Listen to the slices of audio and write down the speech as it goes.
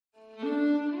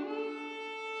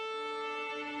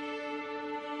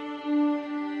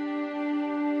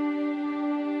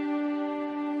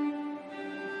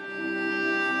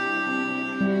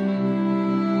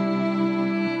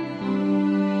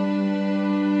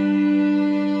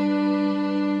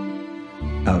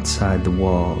Outside the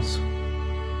walls,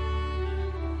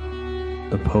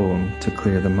 a poem to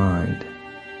clear the mind,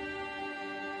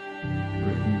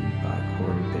 written by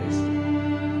Corey Basin.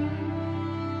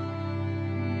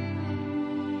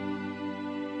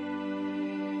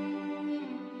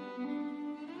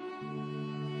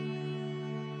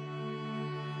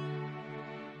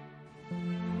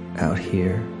 Out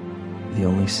here, the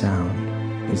only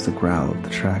sound is the growl of the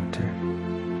tractor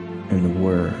and the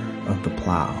whir of the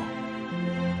plow,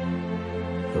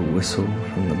 the whistle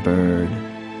from the bird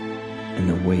and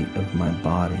the weight of my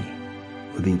body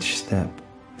with each step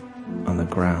on the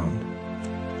ground.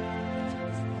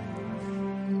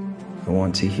 I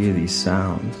want to hear these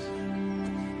sounds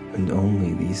and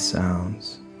only these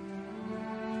sounds.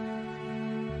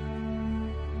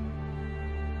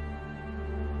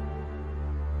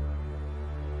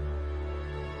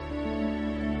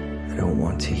 I don't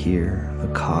want to hear the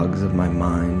cogs of my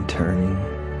mind turning.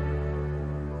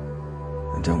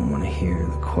 I don't want to hear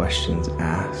the questions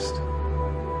asked,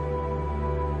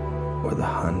 or the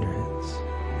hundreds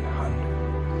and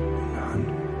hundreds and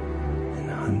hundreds and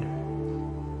hundreds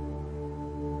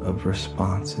of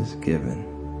responses given.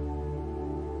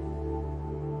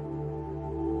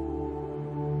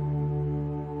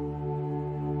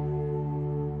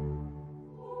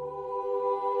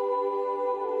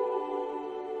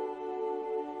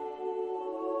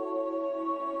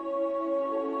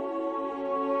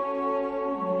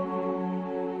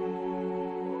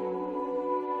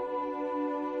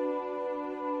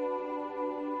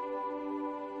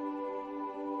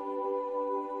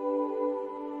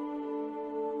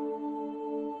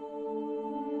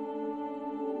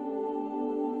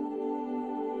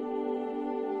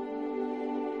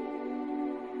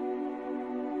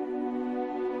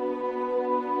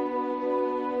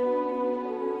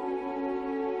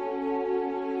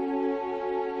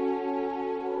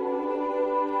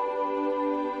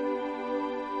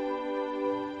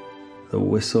 The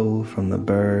whistle from the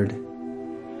bird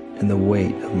and the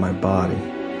weight of my body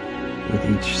with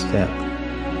each step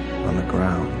on the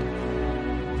ground.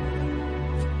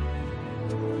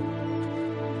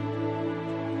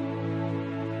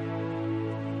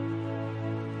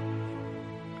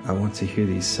 I want to hear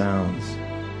these sounds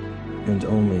and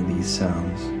only these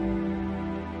sounds.